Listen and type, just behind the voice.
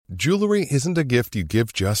Jewelry isn't a gift you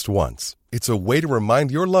give just once. It's a way to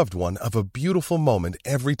remind your loved one of a beautiful moment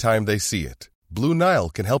every time they see it. Blue Nile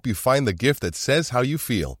can help you find the gift that says how you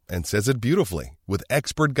feel and says it beautifully, with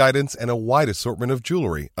expert guidance and a wide assortment of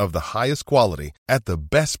jewelry of the highest quality at the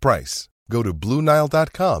best price. Go to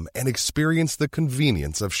BlueNile.com and experience the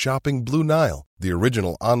convenience of shopping Blue Nile, the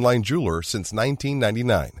original online jeweler since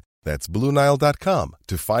 1999. That's BlueNile.com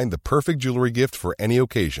to find the perfect jewelry gift for any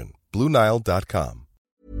occasion. BlueNile.com.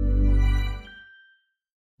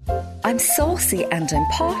 I'm saucy and I'm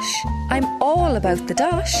posh. I'm all about the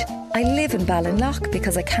dosh. I live in Ballinlough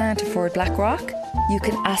because I can't afford Blackrock. You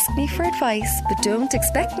can ask me for advice, but don't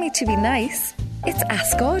expect me to be nice. It's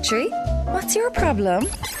Ask Audrey. What's your problem?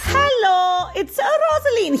 Hello, it's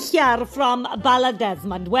Rosaline here from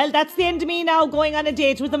Balladesmond. Well, that's the end of me now going on a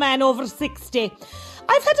date with a man over 60.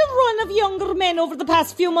 I've had a run of younger men over the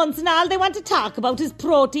past few months and all they want to talk about is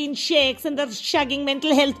protein shakes and their shagging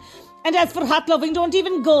mental health. And as for hot loving, don't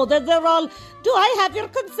even go there. They're all, do I have your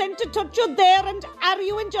consent to touch you there? And are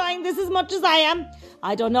you enjoying this as much as I am?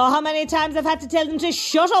 I don't know how many times I've had to tell them to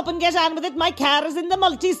shut up and get on with it. My car is in the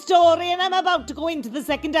multi-story and I'm about to go into the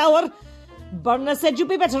second hour. Berna said you'd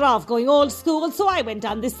be better off going old school, so I went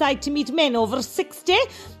on this site to meet men over 60.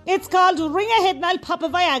 It's called Ring Ahead and I'll Pop a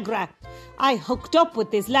Viagra. I hooked up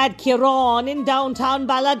with this lad Kieran in downtown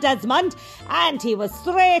Balladesmond and he was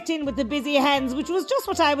straight in with the busy hands, which was just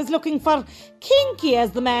what I was looking for. Kinky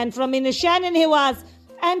as the man from Inishannon he was.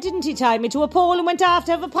 And didn't he tie me to a pole and went off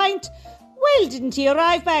to have a pint? Well, didn't he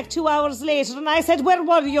arrive back 2 hours later and I said, where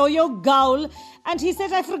were you gowl? And he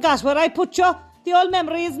said, I forgot where I put you. The old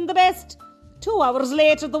memory isn't the best. 2 hours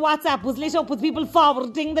later, the WhatsApp was lit up with people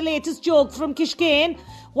forwarding the latest joke from Kishkane.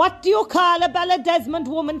 What do you call a Balladesmond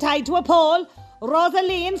woman tied to a pole?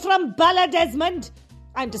 Rosaline from Balladesmond.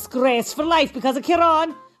 I'm disgraced for life because of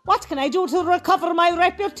Kieran. What can I do to recover my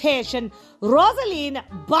reputation? Rosaline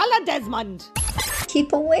Balladesmond.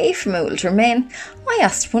 Keep away from older men. I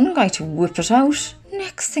asked one guy to whip it out.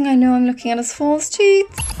 Next thing I know, I'm looking at his false teeth.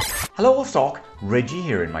 Hello, Stock. Reggie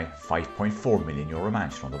here in my €5.4 million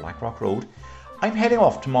mansion on the Blackrock Road. I'm heading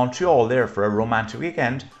off to Montreal there for a romantic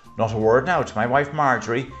weekend. Not a word now to my wife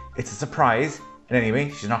Marjorie. It's a surprise. And anyway,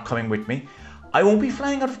 she's not coming with me. I won't be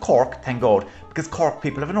flying out of Cork, thank God, because Cork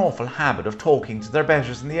people have an awful habit of talking to their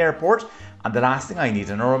betters in the airport. And the last thing I need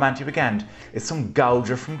in a romantic weekend is some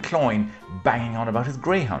gouger from Cloyne banging on about his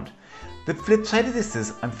greyhound. The flip side of this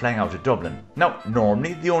is I'm flying out of Dublin. Now,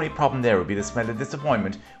 normally the only problem there would be the smell of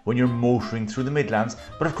disappointment when you're motoring through the Midlands,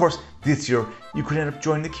 but of course this year you could end up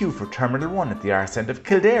joining the queue for Terminal 1 at the arse end of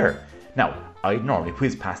Kildare. Now, I'd normally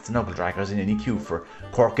whiz past the knuckle draggers in any queue for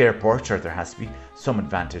Cork Airport, sure there has to be some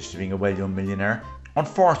advantage to being a well-known millionaire.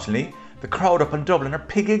 Unfortunately, the crowd up in Dublin are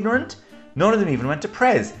pig ignorant. None of them even went to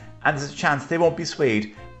Prez, and there's a chance they won't be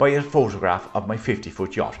swayed by a photograph of my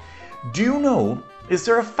 50-foot yacht. Do you know, is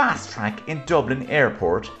there a fast track in Dublin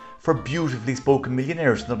Airport for beautifully spoken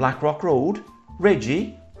millionaires on the Blackrock Road?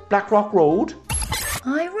 Reggie, Blackrock Road?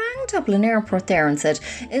 I rang Dublin Airport there and said,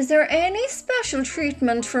 is there any special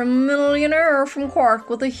treatment for a millionaire from Cork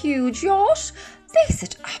with a huge yacht? They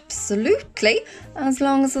said, absolutely, as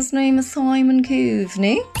long as his name is Simon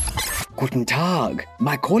Coveney. Guten Tag.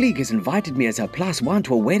 My colleague has invited me as her plus one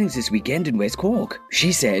to a wedding this weekend in West Cork.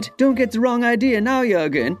 She said, don't get the wrong idea now,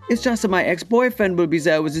 Jürgen. It's just that my ex-boyfriend will be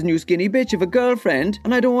there with his new skinny bitch of a girlfriend,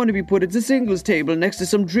 and I don't want to be put at the singles table next to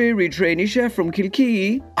some dreary trainee chef from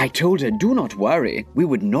Kilkee. I told her, do not worry. We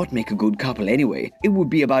would not make a good couple anyway. It would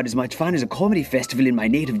be about as much fun as a comedy festival in my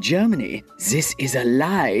native Germany. This is a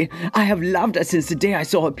lie. I have loved her since the day I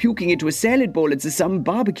saw her puking into a salad bowl at the summer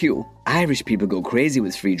barbecue. Irish people go crazy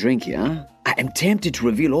with free drink, yeah? I am tempted to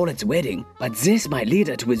reveal all at the wedding, but this might lead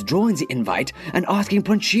her to withdrawing the invite and asking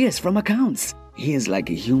Ponchius from accounts. He is like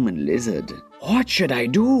a human lizard. What should I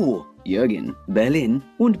do? Jürgen, Berlin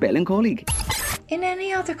und Berlin colleague. In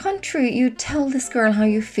any other country, you'd tell this girl how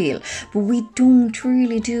you feel, but we don't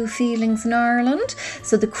really do feelings in Ireland.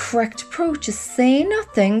 So the correct approach is say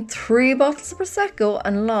nothing, 3 bottles of Prosecco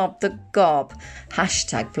and lob the gob.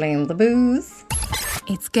 Hashtag blame the booze.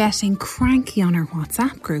 It's getting cranky on our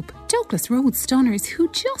WhatsApp group. Douglas Road stunners who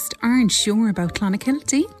just aren't sure about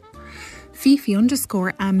Clonakilty.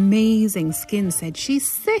 Fifi_amazing skin said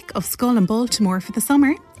she's sick of Skull and Baltimore for the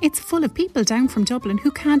summer. It's full of people down from Dublin who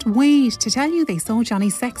can't wait to tell you they saw Johnny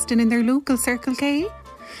Sexton in their local Circle K.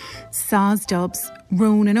 Soz Dubs,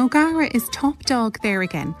 Ronan O'Gara is top dog there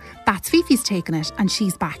again. That's Fifi's taken it and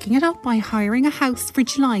she's backing it up by hiring a house for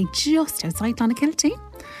July just outside Clonakilty.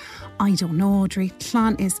 I don't know, Audrey.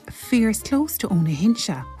 Clon is fierce close to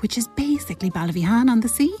Onahinsha, which is basically Ballyvihan on the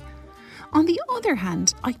sea. On the other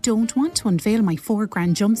hand, I don't want to unveil my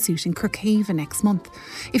 £4,000 jumpsuit in Crookhaven next month.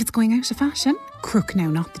 If it's going out of fashion, Crook now,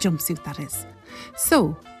 not the jumpsuit that is.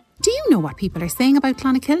 So, do you know what people are saying about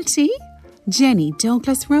Clonakilty? Jenny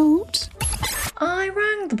Douglas Road. I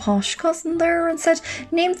rang the posh cousin there and said,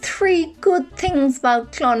 name 3 good things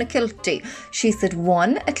about Clonakilty. She said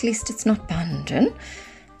 1, at least it's not Bandon.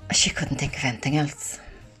 She couldn't think of anything else.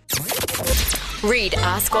 Read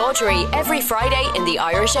Ask Audrey every Friday in the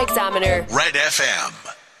Irish Examiner. Red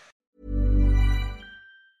FM.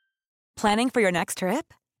 Planning for your next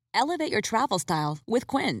trip? Elevate your travel style with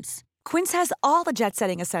Quince. Quince has all the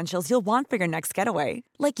jet-setting essentials you'll want for your next getaway,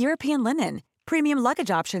 like European linen, premium luggage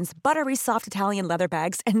options, buttery soft Italian leather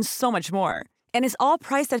bags, and so much more. And is all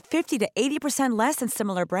priced at 50 to 80% less than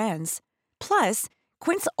similar brands. Plus,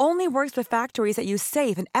 Quince only works with factories that use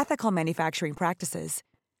safe and ethical manufacturing practices.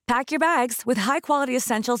 Pack your bags with high-quality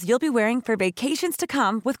essentials you'll be wearing for vacations to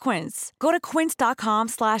come with Quince. Go to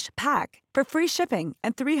quince.com/pack for free shipping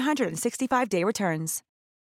and 365-day returns.